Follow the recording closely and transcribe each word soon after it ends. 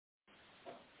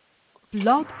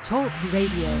Blog Talk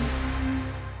Radio.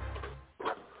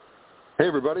 Hey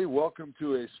everybody, welcome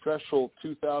to a special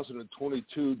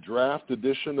 2022 draft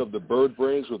edition of the Bird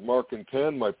Brains with Mark and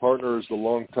Ken. My partner is the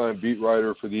longtime beat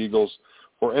writer for the Eagles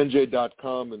for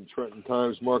NJ.com and Trenton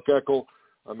Times, Mark Eckel.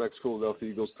 I'm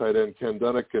ex-Philadelphia Eagles tight end Ken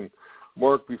Dunnick. And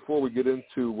Mark, before we get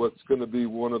into what's going to be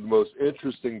one of the most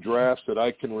interesting drafts that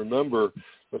I can remember,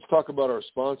 let's talk about our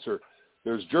sponsor.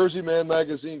 There's Jersey Man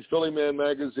Magazine, Philly Man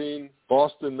Magazine,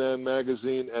 Boston Man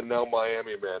Magazine, and now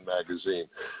Miami Man Magazine.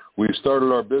 We've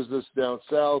started our business down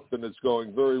south, and it's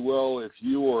going very well. If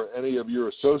you or any of your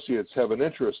associates have an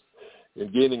interest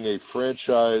in gaining a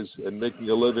franchise and making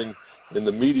a living in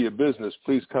the media business,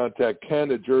 please contact Ken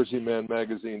at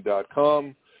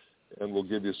jerseymanmagazine.com, and we'll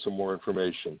give you some more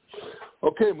information.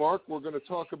 Okay, Mark, we're going to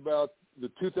talk about the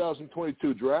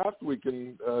 2022 draft. We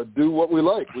can do what we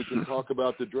like. We can talk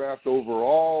about the draft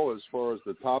overall as far as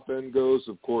the top end goes.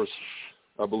 Of course,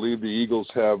 I believe the Eagles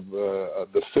have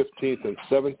the 15th and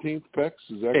 17th picks.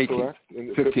 Is that 18th. correct? In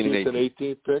the 15th and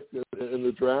 18th pick in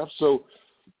the draft. So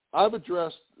I've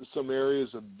addressed some areas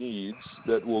of needs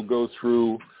that we'll go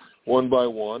through one by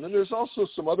one. And there's also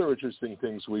some other interesting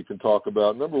things we can talk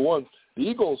about. Number one, the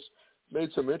Eagles made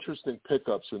some interesting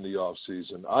pickups in the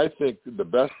offseason. I think the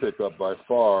best pickup by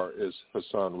far is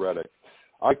Haason Reddick.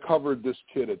 I covered this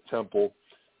kid at Temple.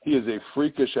 He is a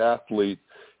freakish athlete,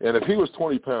 and if he was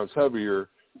 20 pounds heavier,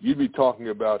 you'd be talking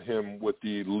about him with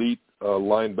the elite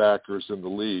linebackers in the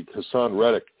league. Haason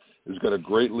Reddick is going to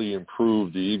greatly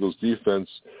improve the Eagles' defense.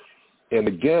 And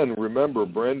again, remember,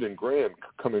 Brandon Graham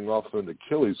coming off an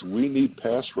Achilles. We need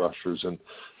pass rushers, and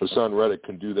Haason Reddick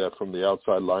can do that from the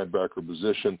outside linebacker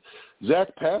position.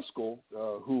 Zach Pascal,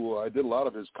 who I did a lot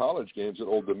of his college games at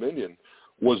Old Dominion,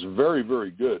 was very,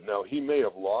 very good. Now, he may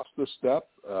have lost a step.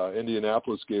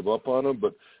 Indianapolis gave up on him,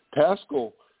 but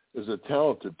Pascal is a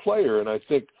talented player, and I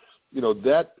think,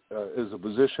 that is a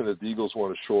position that the Eagles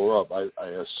want to shore up. I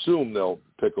assume they'll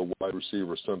pick a wide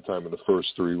receiver sometime in the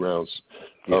first 3 rounds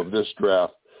of this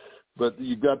draft. But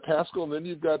you've got Pascal, and then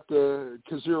you've got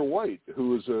Kazir White,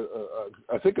 who is,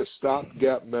 I think, a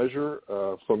stopgap measure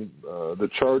from the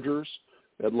Chargers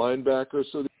at linebacker.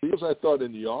 So the Eagles, I thought,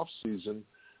 in the offseason,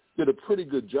 did a pretty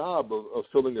good job of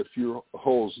filling a few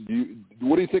holes.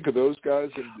 What do you think of those guys?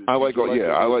 I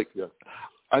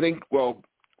think,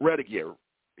 Reddick,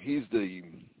 he's the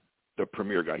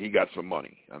premier guy. He got some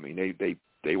money. I mean,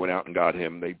 they went out and got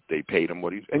him. They paid him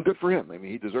what and good for him. I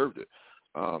mean, he deserved it.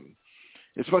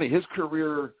 It's funny, his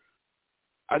career,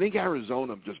 I think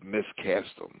Arizona just miscast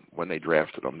him when they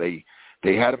drafted him. They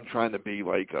had him trying to be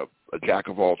like a jack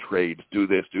of all trades, do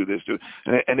this,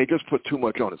 and they just put too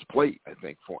much on his plate, I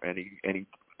think, and he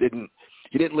didn't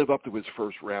live up to his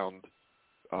first round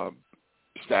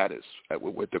status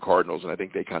with the Cardinals, and I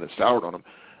think they kind of soured on him.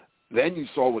 Then you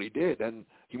saw what he did. Then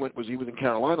he was in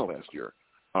Carolina last year,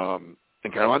 and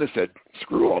Carolina said,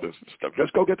 "Screw all this stuff.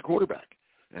 Just go get the quarterback."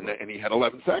 And he had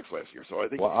 11 sacks last year. So I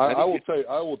think. Well, I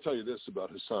will tell you this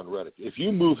about Haason Reddick: if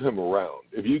you move him around,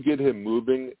 if you get him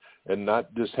moving and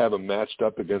not just have him matched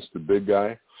up against the big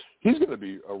guy, he's going to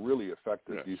be a really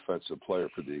effective defensive player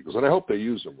for the Eagles. And I hope they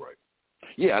use him right.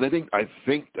 Yeah, and I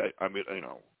think that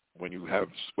when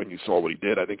you saw what he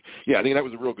did, I think that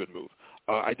was a real good move.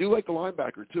 I do like the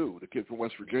linebacker too, the kid from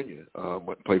West Virginia.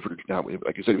 Played for now,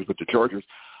 like you said, he was with the Chargers.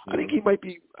 I think he might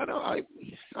be. I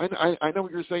know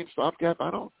what you're saying, stopgap.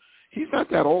 He's not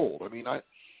that old. I mean,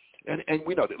 and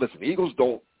we know that. Listen, the Eagles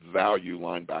don't value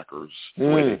linebackers the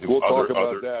way they do we'll talk about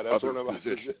other that. That's other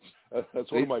positions.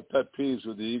 That's one of my pet peeves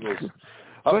with the Eagles.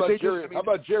 How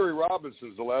about Jerry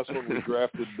Robinson, the last one we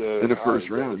drafted in the first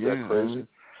round? Is that crazy?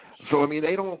 So I mean,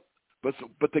 they don't. But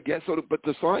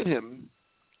to sign him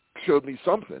showed me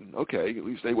something. Okay, at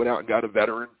least they went out and got a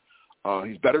veteran.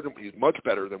 He's much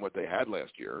better than what they had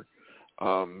last year.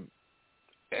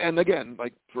 And again,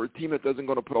 like for a team that doesn't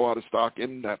going to put a lot of stock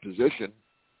in that position,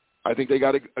 I think they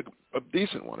got a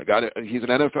decent one. He's an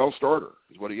NFL starter,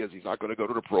 is what he is. He's not going to go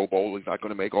to the Pro Bowl. He's not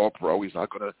going to make All Pro. He's not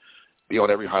going to be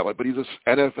on every highlight. But he's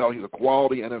a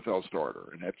quality NFL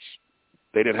starter, and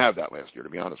they didn't have that last year. To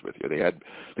be honest with you, they had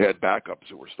backups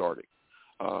who were starting.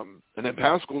 And then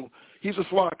Pascal, he's a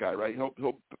slot guy, right?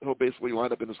 He'll basically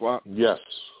line up in the slot. Yes.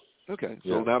 Okay.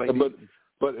 So now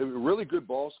but really good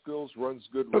ball skills, runs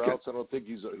good routes. I don't think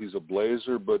he's a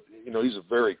blazer, but he's a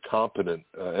very competent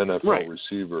NFL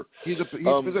receiver. He's a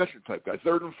possession type guy.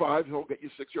 3rd and 5, he'll get you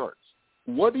 6 yards.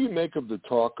 What do you make of the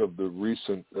talk of the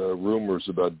recent rumors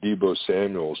about Deebo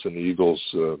Samuels and the Eagles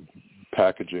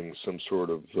packaging some sort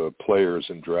of players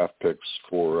and draft picks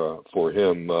for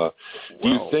him? Do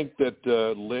you think that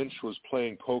Lynch was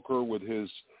playing poker with his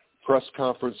press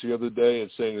conference the other day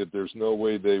and saying that there's no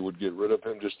way they would get rid of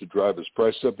him just to drive his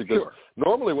price up? Because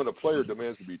normally when a player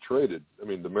demands to be traded, I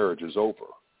mean, the marriage is over,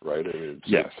 right? I mean,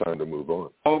 it's time to move on.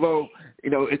 Although,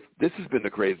 this has been the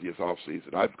craziest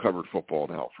offseason. I've covered football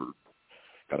now for,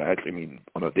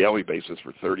 on a daily basis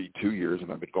for 32 years,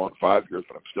 and I've been gone 5 years,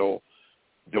 but I'm still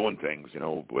doing things,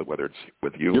 whether it's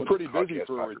with you. You're pretty busy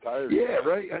for a retired. Yeah,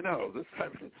 right. I know. This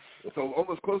time, so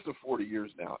almost close to 40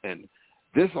 years now, and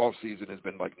this offseason has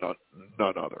been like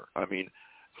none other. I mean,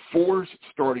 4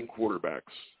 starting quarterbacks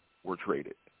were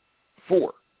traded.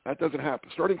 4. That doesn't happen.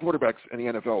 Starting quarterbacks in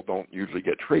the NFL don't usually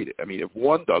get traded. I mean, if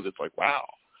one does, it's like, wow.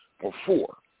 Well,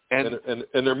 4. And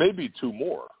there may be 2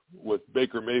 more with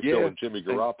Baker Mayfield and Jimmy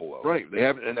Garoppolo. Right. They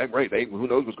haven't. And who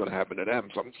knows what's going to happen to them?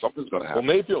 Something's going to happen.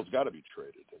 Well, Mayfield's got to be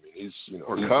traded. I mean,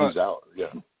 he's out.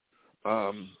 Yeah.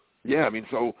 Yeah. I mean,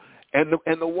 so and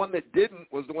the one that didn't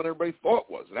was the one everybody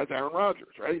thought was, and that's Aaron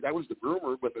Rodgers, right? That was the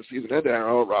rumor when the season ended.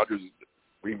 Aaron Rodgers,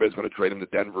 Green Bay's going to trade him to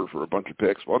Denver for a bunch of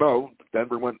picks. Well, no,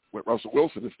 Denver went with Russell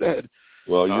Wilson instead.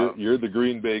 Well, you're the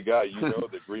Green Bay guy. You know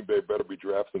that Green Bay better be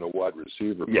drafting a wide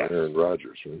receiver for Aaron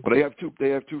Rodgers. Right? Well, they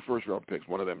have 2 first-round picks.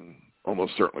 One of them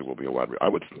almost certainly will be a wide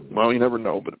receiver. You never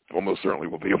know, but almost certainly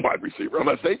will be a wide receiver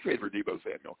unless they trade for Deebo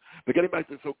Samuel. But getting back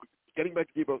to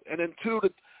Deebo, and then 2 of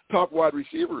the top wide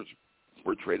receivers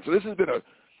were traded. So this has been an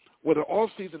all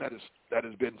season that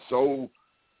has been so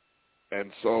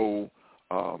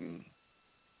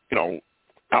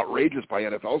outrageous by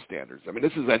NFL standards. I mean,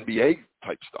 this is NBA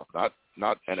type stuff,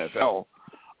 not NFL.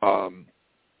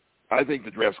 I think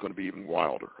the draft's going to be even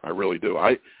wilder. I really do.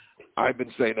 I've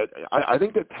been saying that I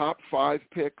think the top 5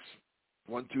 picks,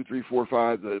 1, 2, 3, 4,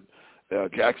 5, the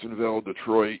Jacksonville,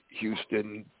 Detroit,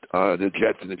 Houston, the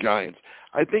Jets, and the Giants.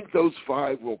 I think those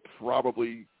 5 will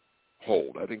probably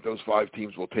hold. I think those 5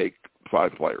 teams will take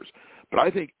 5 players. But I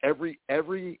think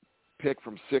every pick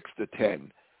from 6 to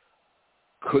 10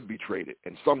 could be traded,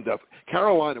 and some definitely.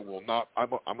 Carolina will not. I'm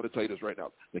going to tell you this right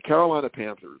now. The Carolina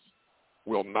Panthers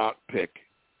will not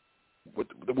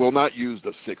use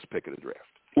the 6th pick of the draft.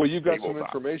 Well, you've got some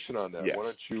information on that. Yes. Why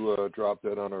don't you drop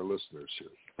that on our listeners here?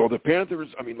 Well, the Panthers.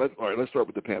 I mean, let's start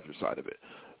with the Panthers side of it.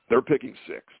 They're picking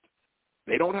 6th.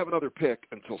 They don't have another pick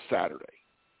until Saturday,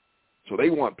 so they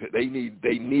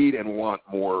need and want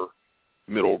more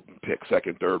middle pick,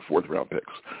 2nd, 3rd, 4th round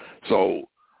picks. So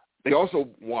they also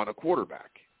want a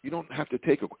quarterback. You don't have to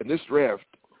in this draft,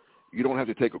 you don't have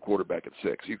to take a quarterback at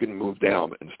 6. You can move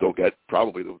down and still get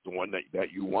probably the one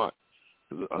that you want.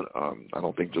 I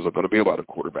don't think there's going to be a lot of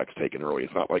quarterbacks taken early.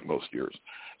 It's not like most years.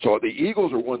 So the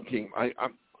Eagles are one team.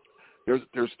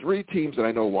 There's 3 teams that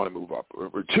I know want to move up,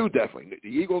 or 2 definitely. The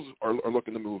Eagles are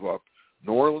looking to move up.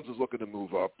 New Orleans is looking to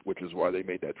move up, which is why they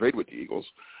made that trade with the Eagles.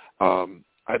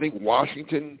 I think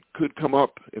Washington could come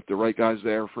up if the right guy's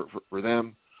there for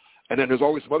them. And then there's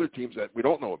always some other teams that we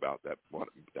don't know about that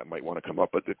might want to come up.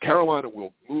 But the Carolina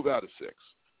will move out of 6.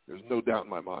 There's no doubt in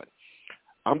my mind.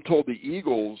 I'm told the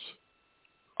Eagles,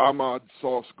 Ahmad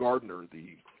Sauce Gardner,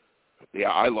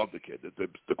 I love the kid,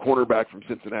 the cornerback from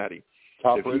Cincinnati.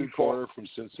 Top-rated corner from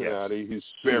Cincinnati. Yes. He's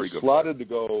very good. Slotted to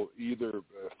go either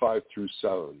 5 through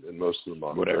 7 in most of the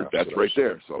mock drafts. That's right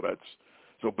there. So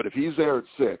but if he's there at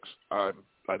 6, I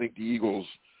think the Eagles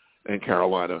and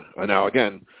Carolina. Now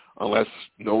again, unless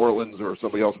New Orleans or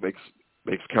somebody else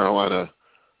makes Carolina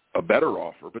a better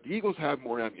offer, but the Eagles have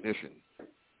more ammunition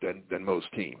than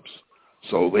most teams,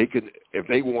 so they can, if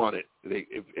they want it,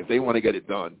 if they want to get it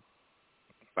done,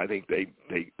 I think they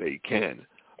can.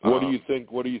 What do you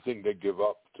think? What do you think they give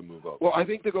up to move up? Well, I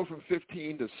think they go from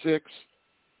 15 to 6.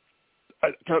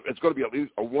 It's going to be at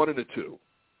least a 1 and a 2,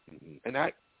 and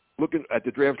that. Looking at the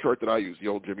draft chart that I use, the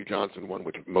old Jimmy Johnson one,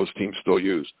 which most teams still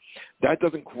use, that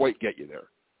doesn't quite get you there.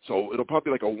 So it'll probably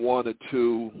be like a 1, a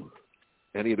 2,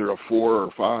 and either a 4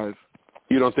 or 5.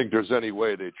 You don't think there's any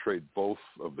way they trade both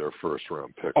of their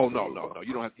first-round picks? Oh no.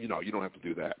 You don't have. You don't have to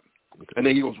do that. Okay. And the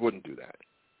Eagles wouldn't do that.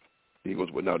 The Eagles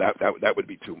would. No, that would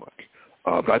be too much.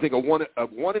 But I think a 1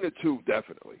 and a 2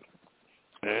 definitely.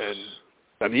 And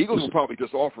the Eagles will probably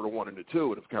just offer a 1 and a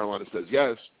 2, and if Carolina says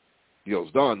yes,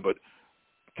 deal's done. But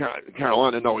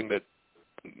Carolina, knowing that,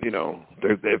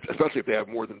 especially if they have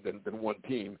more than one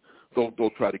team, they'll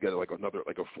try to get like a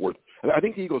 4th. And I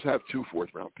think the Eagles have 2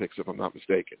 4th-round picks, if I'm not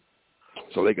mistaken.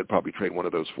 So they could probably trade one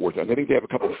of those 4th. And I think they have a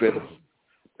couple of 5ths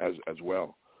as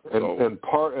well. And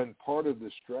part of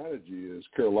the strategy is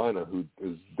Carolina, who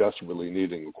is desperately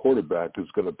needing a quarterback, is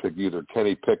going to pick either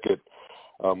Kenny Pickett,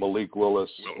 Malik Willis,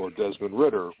 or Desmond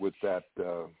Ridder with that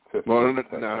 5th. Well,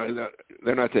 no,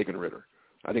 they're not taking Ridder.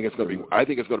 I think it's going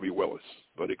to be Willis,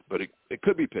 but it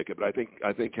could be Pickett. But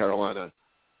I think Carolina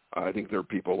I think there are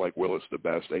people like Willis the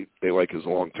best. They like his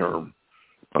long term.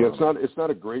 Yeah, it's not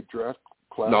a great draft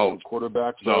class for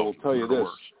quarterbacks. But I will tell you this: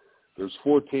 there's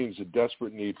 4 teams in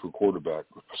desperate need for quarterback.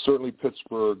 Certainly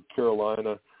Pittsburgh,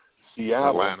 Carolina,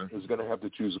 Seattle is going to have to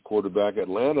choose a quarterback.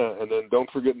 Atlanta, and then don't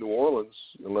forget New Orleans,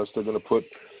 unless they're going to put,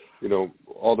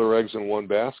 all their eggs in one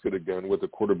basket again with a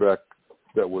quarterback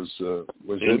that was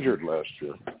injured last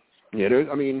year. Yeah,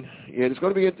 it's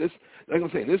going to be this. Like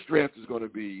I'm saying, this draft is going to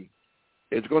be.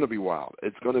 It's going to be wild.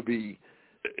 It's going to be.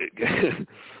 This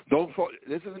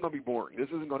isn't going to be boring. This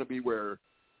isn't going to be where,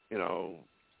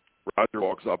 Roger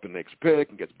walks up and makes a pick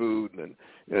and gets booed, and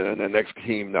the next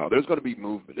team. No, there's going to be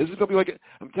movement. This is going to be like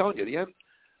I'm telling you,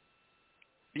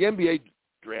 the NBA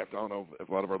draft. I don't know if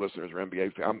a lot of our listeners are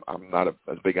NBA fans. I'm not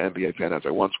as big an NBA fan as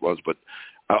I once was, but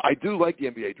I do like the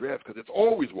NBA draft because it's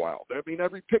always wild. I mean,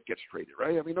 every pick gets traded,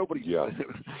 right? I mean, nobody. Yeah.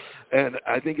 And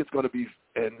I think it's going to be,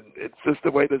 and it's just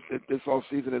the way this all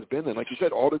season has been. And like you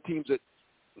said, all the teams that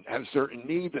have certain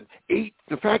needs, and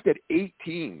the fact that 8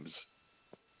 teams.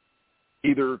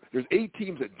 There's 8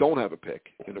 teams that don't have a pick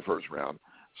in the first round,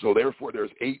 so therefore there's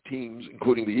 8 teams,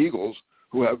 including the Eagles,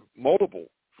 who have multiple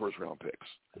first-round picks.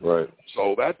 Right.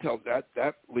 So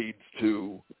that leads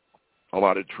to a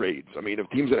lot of trades. I mean, if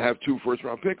teams that have 2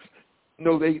 first-round picks,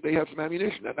 they have some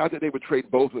ammunition. Not that they would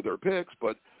trade both of their picks,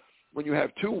 but when you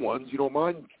have 2 ones, you don't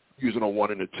mind using a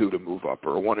 1 and a 2 to move up,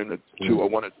 or a 1 and a 2, a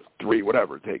 1 and 3,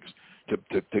 whatever it takes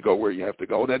to go where you have to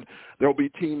go. And then there'll be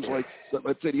teams like,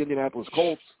 let's say, the Indianapolis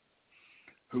Colts,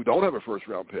 who don't have a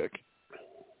first-round pick.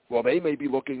 Well, they may be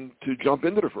looking to jump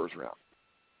into the first round.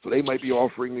 So they might be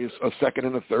offering me a second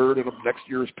and a third and a next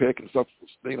year's pick and stuff,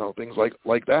 things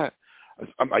like that.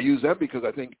 I use them because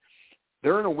I think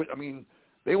they're in a – I mean,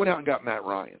 they went out and got Matt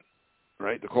Ryan,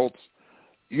 right? The Colts,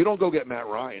 you don't go get Matt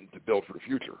Ryan to build for the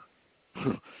future.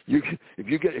 If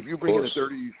you bring in a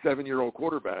 37-year-old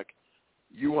quarterback,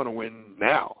 you want to win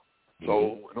now.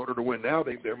 So in order to win now,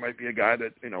 there might be a guy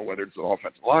that, whether it's an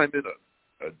offensive lineman,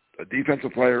 a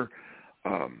defensive player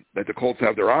that the Colts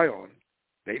have their eye on,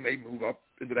 they may move up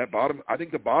into that bottom. I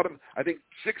think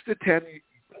 6 to 10,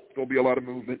 there'll be a lot of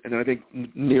movement. And then I think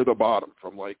near the bottom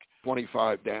from like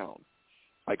 25 down,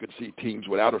 I could see teams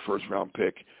without a first-round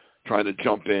pick trying to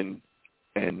jump in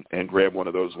and grab one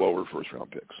of those lower first-round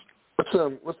picks.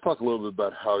 Let's talk a little bit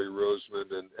about Howie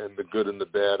Roseman and the good and the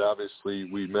bad. Obviously,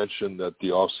 we mentioned that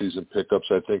the off-season pickups,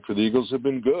 I think, for the Eagles have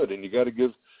been good, and you got to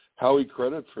give Howie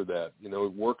credit for that.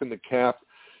 Working the cap,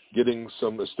 getting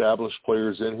some established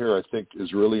players in here, I think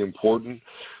is really important.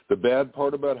 The bad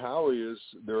part about Howie is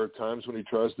there are times when he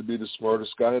tries to be the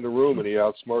smartest guy in the room and he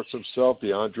outsmarts himself.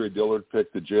 The Andre Dillard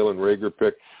pick, the Jalen Reagor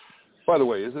pick. By the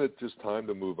way, isn't it just time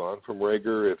to move on from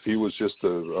Reagor? If he was just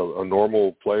a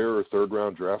normal player or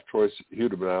third-round draft choice, he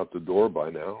would have been out the door by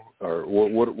now. Or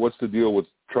what's the deal with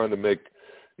trying to make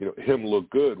him look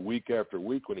good week after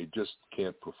week when he just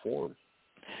can't perform?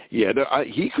 Yeah,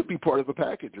 he could be part of the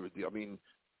package. I mean,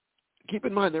 keep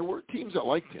in mind there were teams that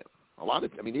liked him.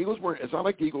 Eagles weren't. It's not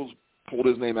like the Eagles pulled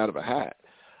his name out of a hat.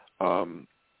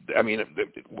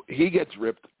 He gets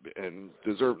ripped and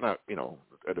deserved not.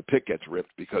 The pick gets ripped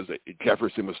because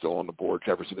Jefferson was still on the board.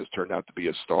 Jefferson has turned out to be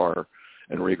a star,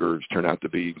 and Reagor has turned out to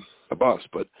be a bust.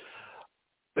 But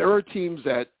there are teams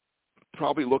that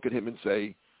probably look at him and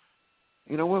say,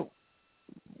 you know what?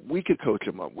 We could coach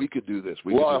him up. We could do this.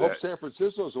 I hope San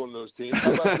Francisco's one of those teams.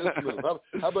 How about this move?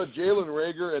 How about Jalen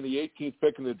Reagor and the 18th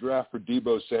pick in the draft for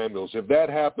Deebo Samuels? If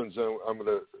that happens, I'm going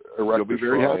to erect a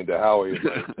shrine to Howie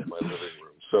in my living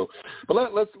room. So,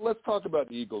 but let's talk about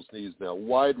the Eagles' needs now.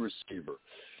 Wide receiver.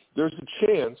 There's a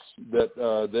chance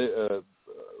that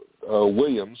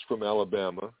Williams from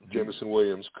Alabama, Jameson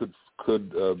Williams,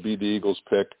 could be the Eagles'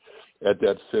 pick at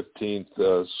that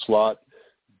 15th slot.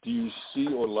 Do you see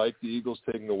or like the Eagles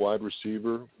taking a wide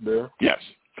receiver there? Yes.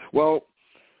 Well,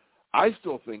 I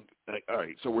still think – all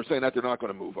right, so we're saying that they're not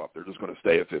going to move up. They're just going to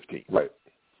stay at 15. Right.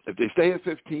 If they stay at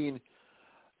 15,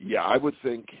 yeah, I would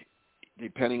think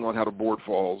depending on how the board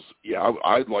falls, yeah,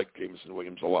 I'd like Jameson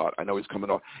Williams a lot. I know he's coming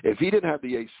off. If he didn't have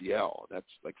the ACL, that's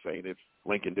like saying if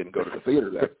Lincoln didn't go to the theater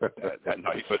that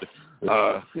night. But,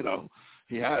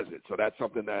 he has it. So that's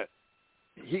something that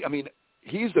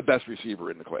he's the best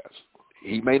receiver in the class.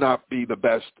 He may not be the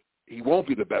best. He won't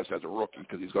be the best as a rookie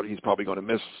because he's probably going to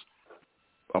miss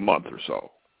a month or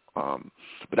so.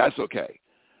 But that's okay.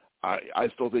 I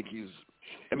still think he's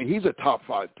a top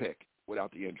 5 pick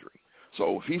without the injury.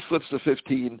 So if he slips to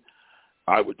 15,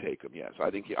 I would take him. Yes, I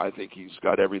think he's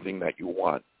got everything that you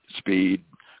want: speed,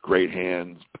 great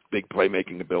hands, big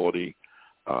playmaking ability.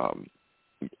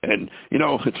 And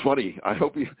it's funny. I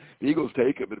hope the Eagles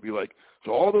take him. It'd be like,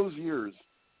 so all those years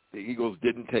the Eagles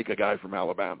didn't take a guy from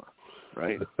Alabama,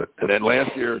 right? And then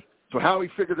last year, so Howie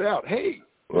figured it out. Hey,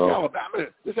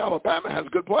 this Alabama has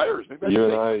good players.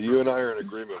 You and I are in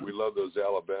agreement. We love those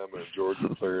Alabama and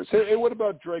Georgia players. Hey, what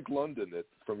about Drake London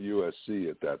from USC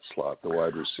at that slot, the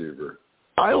wide receiver?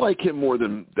 I like him more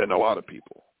than a lot of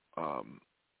people.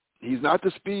 He's not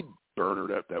the speed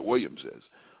burner that Williams is,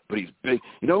 but he's big.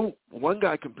 You know, one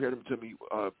guy compared him to me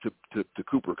to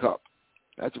Cooper Kupp.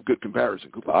 That's a good comparison.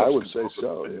 Cooper I would say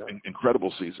so. Yeah.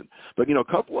 Incredible season, but you know,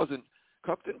 Kupp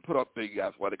didn't put up big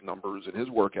athletic numbers in his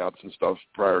workouts and stuff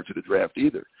prior to the draft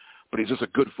either. But he's just a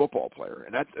good football player,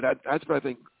 and that's what I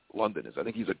think London is. I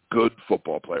think he's a good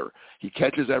football player. He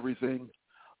catches everything.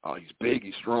 He's big.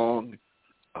 He's strong.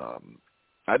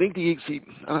 I think the Eagles.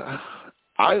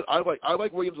 I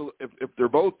like Williams. If they're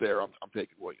both there, I'm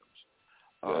taking Williams.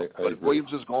 But if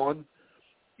Williams is gone,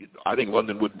 I think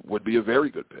London would be a very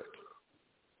good pick.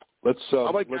 I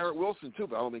like Garrett Wilson too,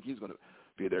 but I don't think he's going to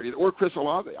be there either. Or Chris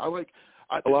Olave.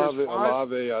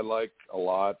 Olave I like a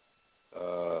lot.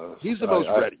 He's the most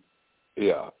ready.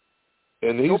 Yeah,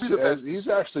 and he's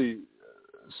actually,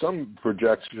 some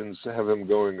projections have him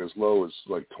going as low as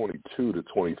like 22 to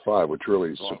 25, which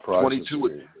really surprises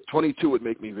me. 22 would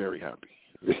make me very happy.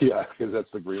 Yeah, because that's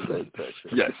the Green Bay pick.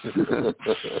 Yes.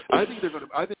 I think they're going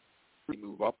to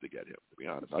move up to get him. To be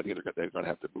honest, I think they're going to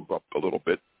have to move up a little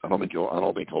bit. I don't think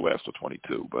he'll last to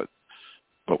 22, but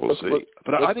we'll see.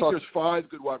 But I think there's 5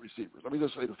 good wide receivers. Let me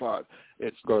just say the 5.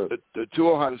 It's the 2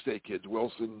 Ohio State kids,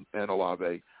 Wilson and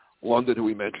Olave, London, who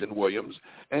we mentioned, Williams,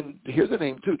 and here's a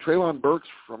name too, Treylon Burks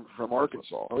from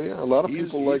Arkansas. Oh yeah, a lot of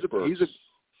people like Burks.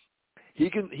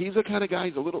 He's a kind of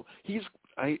guy.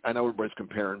 I know everybody's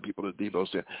comparing people to Deebo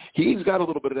Samuel. He's got a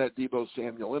little bit of that Deebo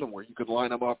Samuel in him, where you could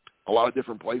line him up a lot of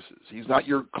different places. He's not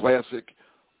your classic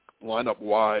line up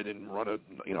wide and run a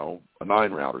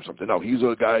 9 route or something. No, he's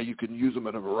a guy you can use him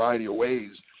in a variety of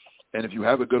ways. And if you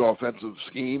have a good offensive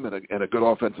scheme and a good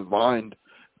offensive mind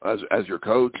as your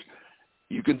coach,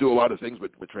 you can do a lot of things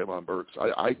with Treylon Burks.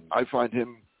 I find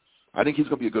him. I think he's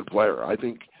going to be a good player. I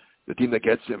think the team that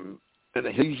gets him, and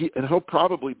he'll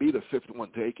probably be the 5th one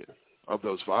taken of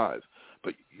those 5.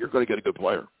 But you're going to get a good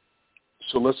player.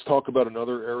 So let's talk about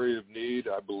another area of need.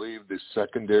 I believe the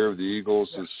secondary of the Eagles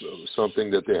is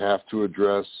something that they have to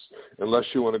address, unless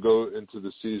you want to go into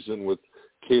the season with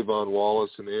Kayvon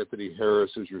Wallace and Anthony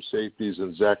Harris as your safeties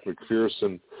and Zach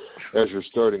McPherson as your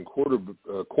starting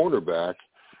cornerback.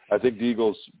 I think the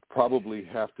Eagles probably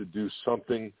have to do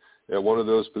something at one of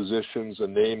those positions. A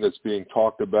name that's being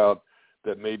talked about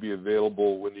that may be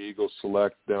available when the Eagles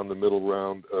select down the middle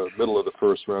of the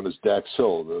first round is Dax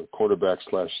Hill, the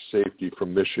cornerback/safety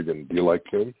from Michigan. Do you like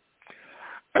him?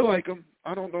 I like him.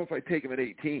 I don't know if I take him at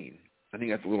 18. I think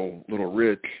that's a little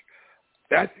rich.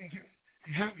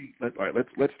 Howie. All right,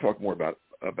 let's talk more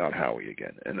about Howie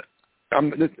again. And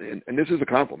this is a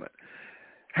compliment.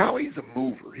 Howie's a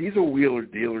mover. He's a wheeler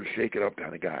dealer, shake it up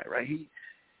kind of guy, right?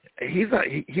 He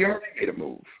already made a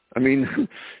move. I mean,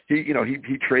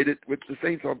 he traded with the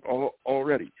Saints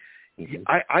already. Mm-hmm.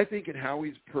 I think in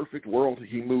Howie's perfect world,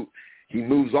 he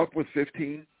moves up with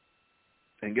 15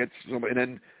 and gets somebody,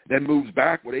 and then moves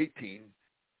back with 18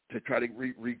 to try to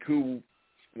recoup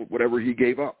whatever he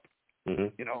gave up.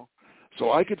 Mm-hmm.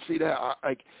 So I could see that.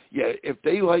 If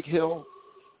they like Hill,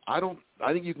 I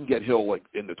think you can get Hill like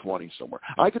in the 20s somewhere.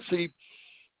 I could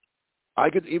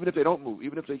even if they don't move,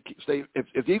 even if they stay,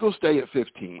 if the Eagles stay at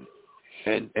 15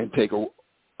 and take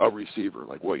a receiver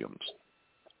like Williams,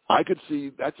 I could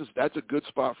see that's a good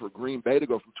spot for Green Bay to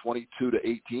go from 22 to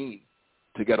 18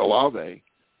 to get Olave,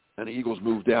 and the Eagles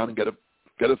move down and get a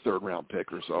 3rd round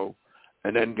pick or so,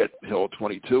 and then get Hill at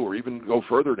 22, or even go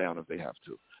further down if they have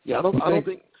to. Yeah, I don't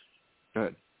think. Go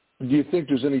ahead. Do you think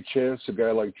there's any chance a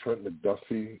guy like Trent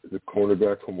McDuffie, the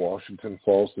cornerback from Washington,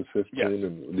 falls to 15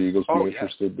 and the Eagles be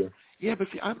interested there? Yeah, but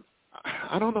see, I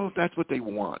don't know if that's what they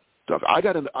want. I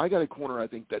got a corner I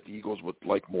think that the Eagles would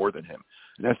like more than him,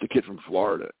 and that's the kid from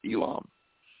Florida, Elam,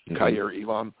 Kaiir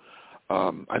Elam.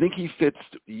 I think he fits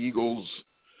the Eagles.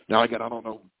 Now again, I don't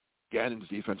know. Gannon's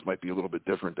defense might be a little bit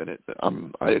different than it.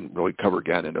 I didn't really cover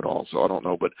Gannon at all, so I don't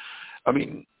know. But I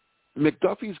mean,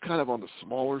 McDuffie's kind of on the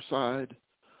smaller side.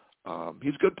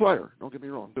 He's a good player. Don't get me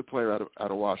wrong, good player out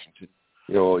of Washington.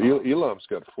 Elam's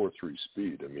got 4.3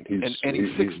 speed. I mean, he's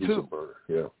 6'2". He's a burner.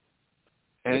 Yeah.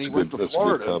 And he went to Florida. That's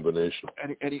a good combination.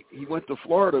 And he went to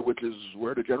Florida, which is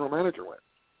where the general manager went.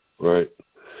 Right.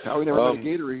 How he never met a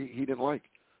Gator he didn't like.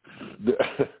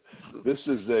 This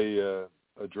is a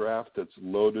a draft that's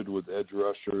loaded with edge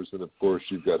rushers, and of course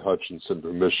you've got Hutchinson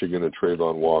from Michigan and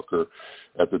Trayvon Walker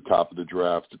at the top of the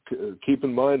draft. Keep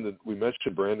in mind that we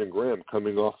mentioned Brandon Graham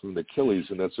coming off of an Achilles,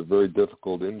 and that's a very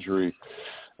difficult injury.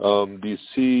 Do you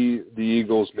see the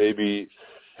Eagles maybe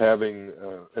having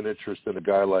an interest in a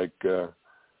guy like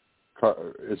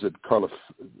is it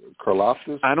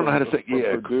Karlaftis? I don't know how to say.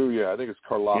 Yeah, Purdue. Yeah, I think it's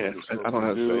Karlaftis. Yeah, I don't know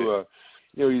how to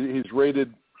say it. He's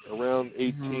rated around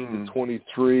 18 to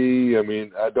 23. I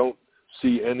mean, I don't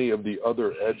see any of the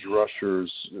other edge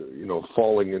rushers,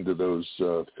 falling into those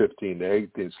 15 to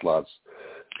 18 slots.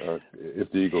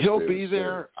 If the Eagles, he'll be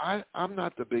there. I'm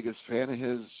not the biggest fan of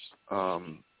his.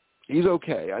 He's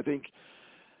okay. I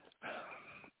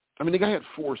mean, the guy had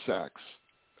 4 sacks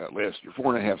last year,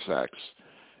 4.5 sacks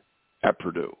at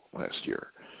Purdue last year.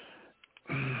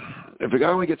 If a guy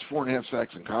only gets 4.5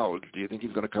 sacks in college, do you think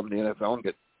he's going to come to the NFL and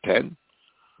get 10?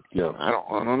 Yeah, I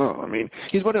don't know. I mean,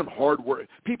 he's one of them hard work.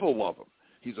 People love him.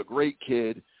 He's a great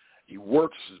kid. He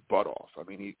works his butt off. I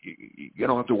mean, you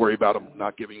don't have to worry about him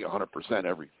not giving you 100%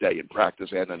 every day in practice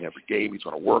and in every game. He's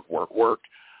going to work.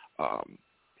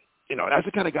 That's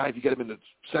the kind of guy, if you get him in the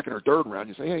second or third round,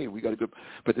 you say, hey, we got a good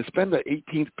 – but to spend the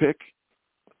 18th pick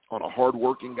on a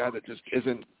hard-working guy that just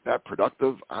isn't that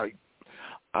productive, I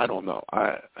don't know.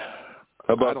 How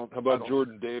about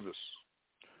Jordan Davis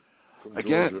from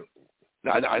Georgia?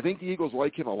 I think the Eagles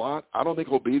like him a lot. I don't think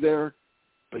he'll be there,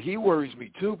 but he worries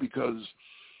me too because,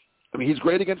 I mean, he's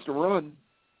great against the run.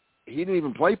 He didn't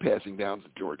even play passing downs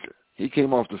at Georgia. He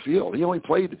came off the field. He only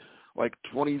played like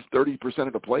 20, 30%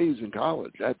 of the plays in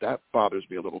college. That bothers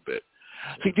me a little bit.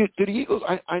 See, do the Eagles,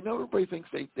 I know everybody thinks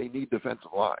they need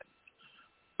defensive line,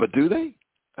 but do they?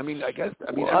 I mean, I guess.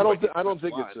 I mean, I don't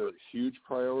think it's a huge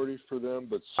priority for them,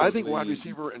 but I think wide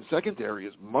receiver and secondary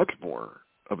is much more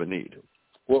of a need.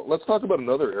 Well, let's talk about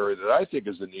another area that I think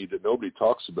is a need that nobody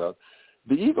talks about.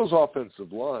 The Eagles'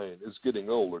 offensive line is getting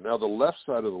older. Now, the left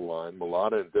side of the line,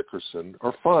 Mulata and Dickerson,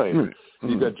 are fine. Mm-hmm.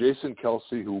 You've got Jason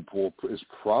Kelsey, who is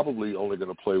probably only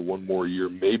going to play one more year,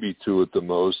 maybe 2 at the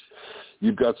most.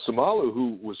 You've got Samalu,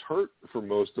 who was hurt for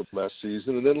most of last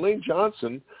season. And then Lane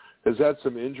Johnson has had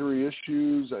some injury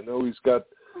issues. I know he's got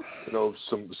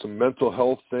some mental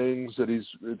health things that he's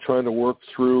trying to work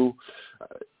through.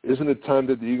 Isn't it time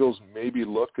that the Eagles maybe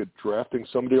look at drafting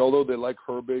somebody? Although they like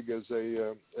Herbig as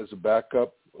a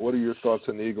backup, what are your thoughts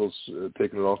on the Eagles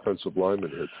taking an offensive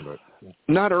lineman here tonight?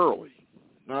 Not early.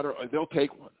 They'll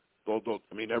take one.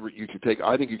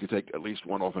 I think you could take at least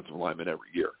one offensive lineman every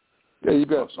year. Yeah, you've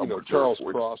got Charles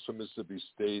Cross from Mississippi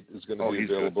State is going to be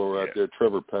available out there.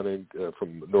 Trevor Penning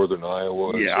from Northern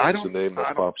Iowa is the name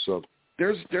that pops up.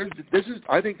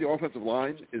 I think the offensive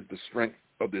line is the strength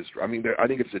of this. I mean, I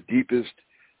think it's the deepest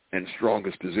and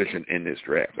strongest position in this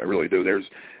draft. I really do. There's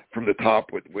from the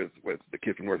top with the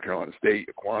kid from North Carolina State,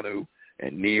 Aquanu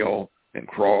and Neal and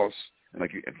Cross and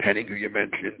Penning, who you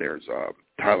mentioned. There's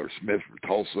Tyler Smith from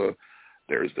Tulsa.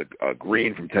 There's the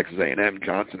Green from Texas A&M,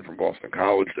 Johnson from Boston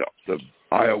College, the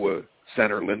Iowa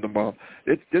center Lindenbaum.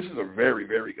 This is a very,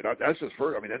 very good. That's just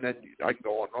first. I mean, and then I can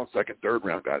go on second, third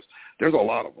round guys. There's a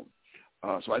lot of them.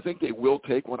 So I think they will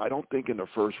take one. I don't think in the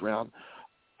first round.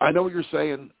 I know what you're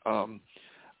saying.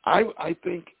 I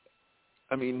think,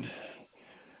 I mean,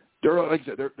 they're like I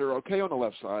said, they're okay on the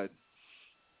left side.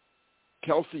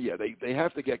 Kelsey, they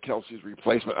have to get Kelsey's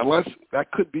replacement, unless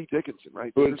that could be Dickinson,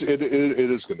 right? But it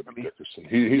is going to be Dickinson.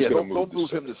 He's going to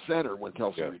move him to center when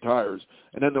Kelsey retires,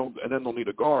 and then they'll need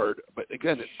a guard. But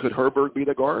again, could Herbert be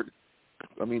the guard?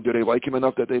 I mean, do they like him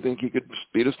enough that they think he could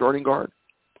be the starting guard?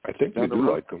 I think they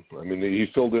do like him. I mean, he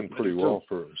filled in pretty well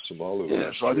for Samalu. Yeah,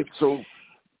 so I think so.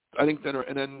 I think then,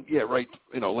 and then right,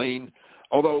 Lane.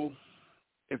 Although,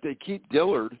 if they keep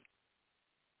Dillard,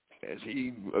 is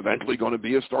he eventually going to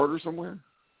be a starter somewhere?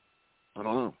 I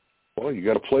don't know. Well, you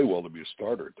got to play well to be a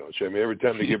starter, don't you? I mean, every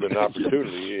time they give him an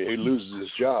opportunity, he loses his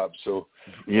job. So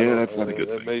that's not a good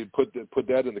thing. May put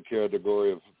that in the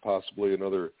category of possibly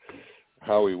another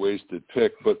Howie wasted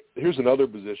pick. But here's another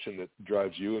position that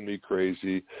drives you and me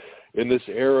crazy. In this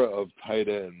era of tight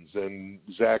ends and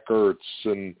Zach Ertz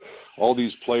and all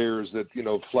these players that,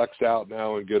 flex out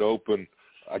now and get open,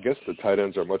 I guess the tight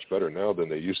ends are much better now than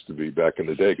they used to be back in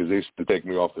the day because they used to take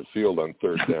me off the field on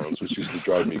third downs, which used to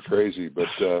drive me crazy. But,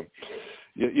 the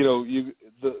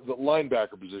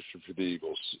linebacker position for the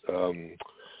Eagles,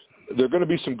 there are going to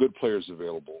be some good players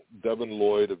available. Devin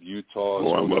Lloyd of Utah is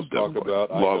what we'll talk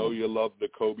about. I know you love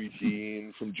Nakobe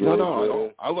Dean from Georgia.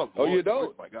 No, I love Lloyd. Oh, you don't?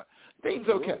 Oh, my God. Dean's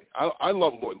okay. I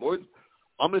love Lloyd. Lloyd,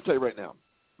 I'm going to tell you right now,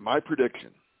 my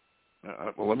prediction,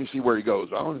 let me see where he goes.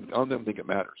 I don't even think it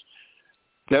matters.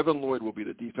 Devin Lloyd will be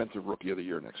the defensive rookie of the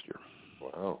year next year.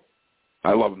 Wow.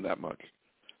 I love him that much.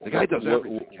 The guy does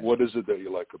everything. What is it that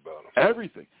you like about him?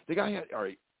 Everything. The guy had, all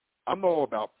right, I'm all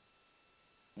about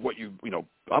what you know,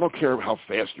 I don't care how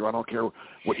fast you are. I don't care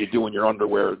what you do in your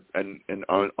underwear and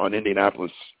on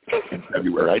Indianapolis in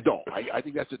February. I don't. I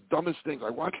think that's the dumbest thing. I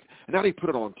watched, and now they put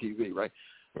it on TV, right?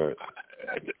 Right.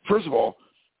 First of all,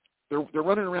 they're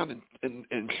running around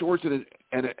in shorts and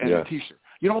a T-shirt.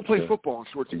 You don't play football in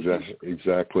shorts and T-shirts.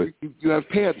 Exactly. You have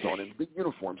pads on and big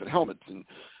uniforms and helmets, and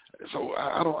so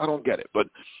I don't get it. But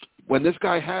when this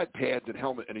guy had pads and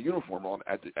helmet and a uniform on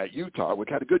at Utah, which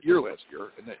had a good year last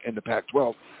year in the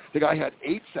Pac-12, the guy had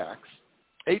 8 sacks.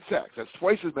 8 sacks. That's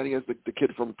twice as many as the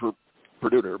kid from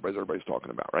Purdue that everybody's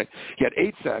talking about, right? He had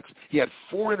 8 sacks. He had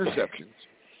 4 interceptions.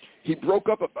 He broke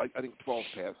up, I think, 12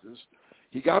 passes.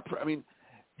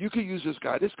 You could use this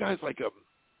guy. This guy's like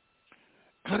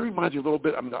kind of reminds you a little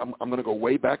bit. I'm going to go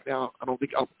way back now. I don't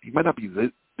think he might not be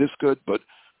this good, but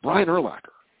Brian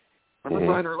Urlacher. Remember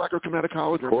Brian Urlacher coming out of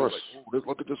college? Of course. Like,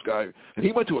 look at this guy. And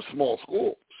he went to a small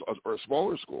school or a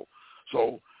smaller school.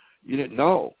 So you didn't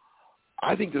know.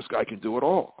 I think this guy can do it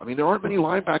all. I mean, there aren't many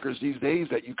linebackers these days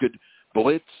that you could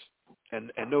blitz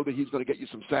and know that he's going to get you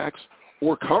some sacks,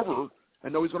 or cover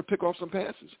and know he's going to pick off some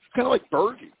passes. Kind of like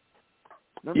Berge.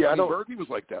 Remember, Berge was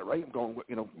like that, right? I'm going,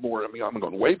 more. I mean, I'm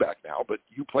going way back now, but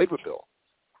you played with Bill.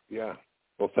 Yeah.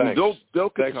 Well, thanks. Bill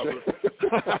could cover.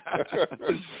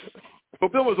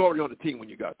 But Bill was already on the team when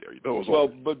you got there.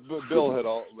 But Bill had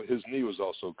his knee was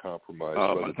also compromised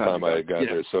by the time I got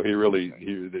there. So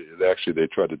they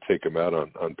tried to take him out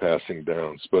on passing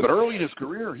downs. But early in his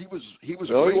career, he was. He was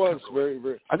very,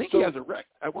 very. I think he has a record.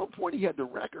 At one point, he had the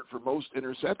record for most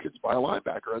interceptions by a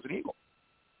linebacker as an Eagle.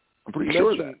 I'm pretty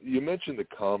sure of that. You mentioned the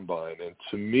combine, and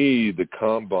to me, the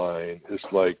combine is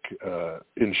like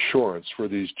insurance for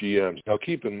these GMs. Now,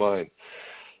 keep in mind,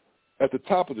 at the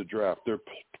top of the draft, they're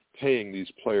paying these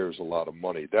players a lot of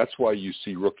money. That's why you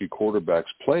see rookie quarterbacks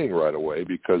playing right away,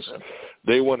 because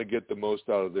they want to get the most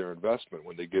out of their investment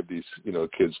when they give these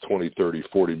kids 20, 30,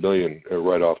 40 million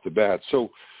right off the bat. So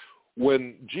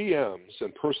when GMs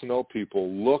and personnel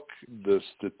people look the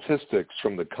statistics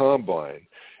from the combine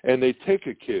and they take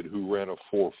a kid who ran a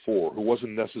 4.4, who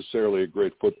wasn't necessarily a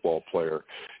great football player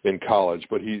in college,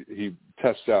 but he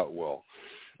tests out well.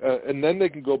 And then they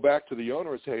can go back to the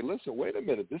owner and say, hey, listen, wait a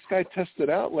minute, this guy tested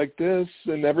out like this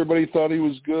and everybody thought he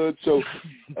was good. So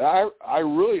I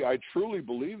truly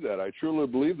believe that. I truly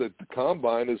believe that the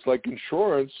combine is like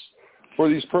insurance for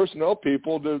these personnel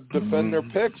people to defend their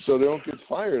picks so they don't get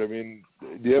fired. I mean,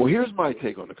 here's my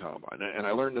take on the combine, and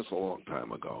I learned this a long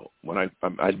time ago when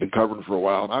I'd been covering for a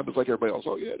while, and I was like everybody else.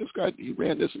 Oh yeah, this guy, he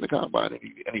ran this in the combine, and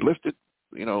he lifted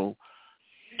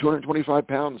 225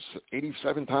 pounds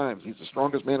 87 times. He's the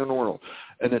strongest man in the world.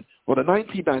 And then, the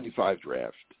 1995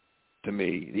 draft, to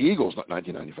me, the Eagles'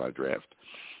 1995 draft,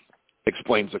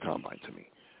 explains the combine to me.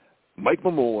 Mike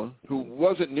Mamula, who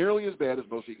wasn't nearly as bad as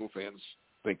most Eagle fans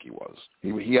think he was.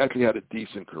 He actually had a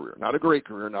decent career. Not a great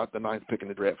career, not the 9th pick in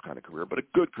the draft kind of career, but a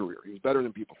good career. He was better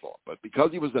than people thought. But because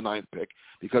he was the 9th pick,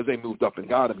 because they moved up and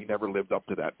got him, he never lived up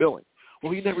to that billing.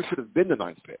 Well, he never should have been the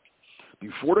 9th pick.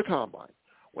 Before the combine,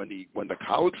 when the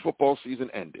college football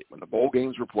season ended, when the bowl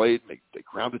games were played, they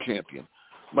crowned a champion,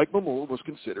 Mike Mamula was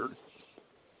considered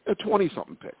a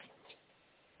 20-something pick.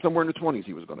 Somewhere in the 20s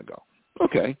he was going to go.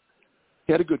 Okay.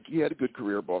 He had a good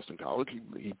career at Boston College.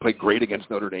 He played great against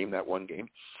Notre Dame that one game.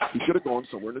 He should have gone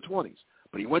somewhere in the 20s.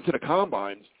 But he went to the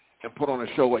combines and put on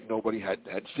a show like nobody had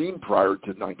seen prior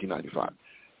to 1995.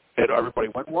 And everybody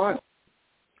went wild.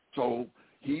 So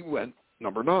he went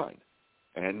number 9,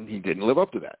 and he didn't live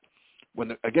up to that.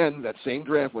 That same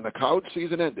draft, when the college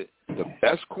season ended, the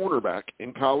best cornerback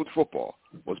in college football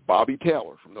was Bobby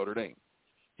Taylor from Notre Dame.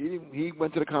 He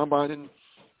went to the combine and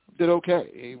did okay.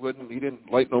 He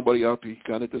didn't light nobody up. He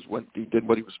kind of just he did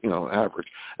what he was, average.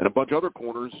 And a bunch of other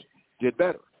corners did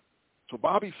better. So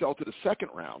Bobby fell to the second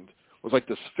round, was like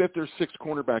the 5th or 6th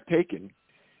cornerback taken.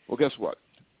 Well, guess what?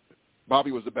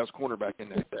 Bobby was the best cornerback in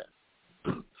that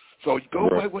draft. So you go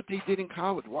by what they did in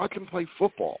college. Watch them play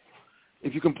football.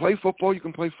 If you can play football, you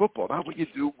can play football. Not what you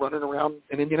do running around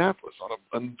in Indianapolis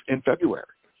in February.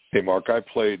 Hey, Mark, I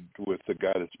played with the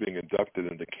guy that's being inducted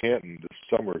into Canton this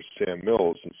summer, Sam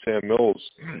Mills, and Sam Mills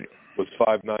was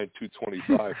 5'9",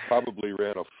 225, probably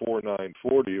ran a 4.9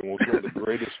 40, and was one of the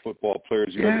greatest football players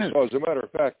you ever saw. As a matter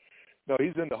of fact, no,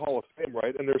 he's in the Hall of Fame,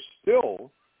 right? And there's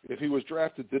still, if he was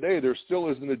drafted today, there still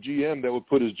isn't a GM that would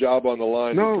put his job on the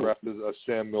line to draft a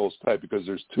Sam Mills type, because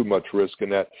there's too much risk in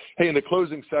that. Hey, in the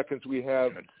closing seconds, we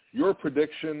have your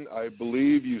prediction. I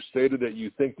believe you stated that you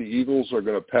think the Eagles are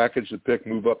going to package the pick,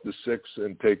 move up to 6,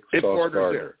 and take Sauce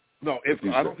Gardner. No,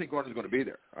 I don't think Gardner's going to be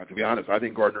there. To be honest, I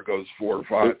think Gardner goes 4 or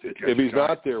 5. If he's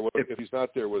not there, what do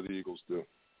the Eagles do?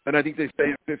 And I think they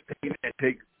stay at 15 and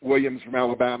take Williams from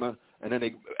Alabama, and then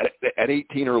at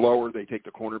 18 or lower, they take the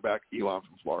cornerback Elon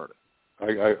from Florida.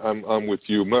 I'm with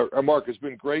you, Mark. It's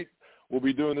been great. We'll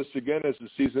be doing this again as the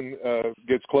season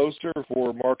gets closer.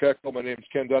 For Mark Eckel, my name's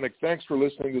Ken Dunnick. Thanks for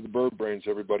listening to the Bird Brains,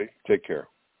 everybody. Take care.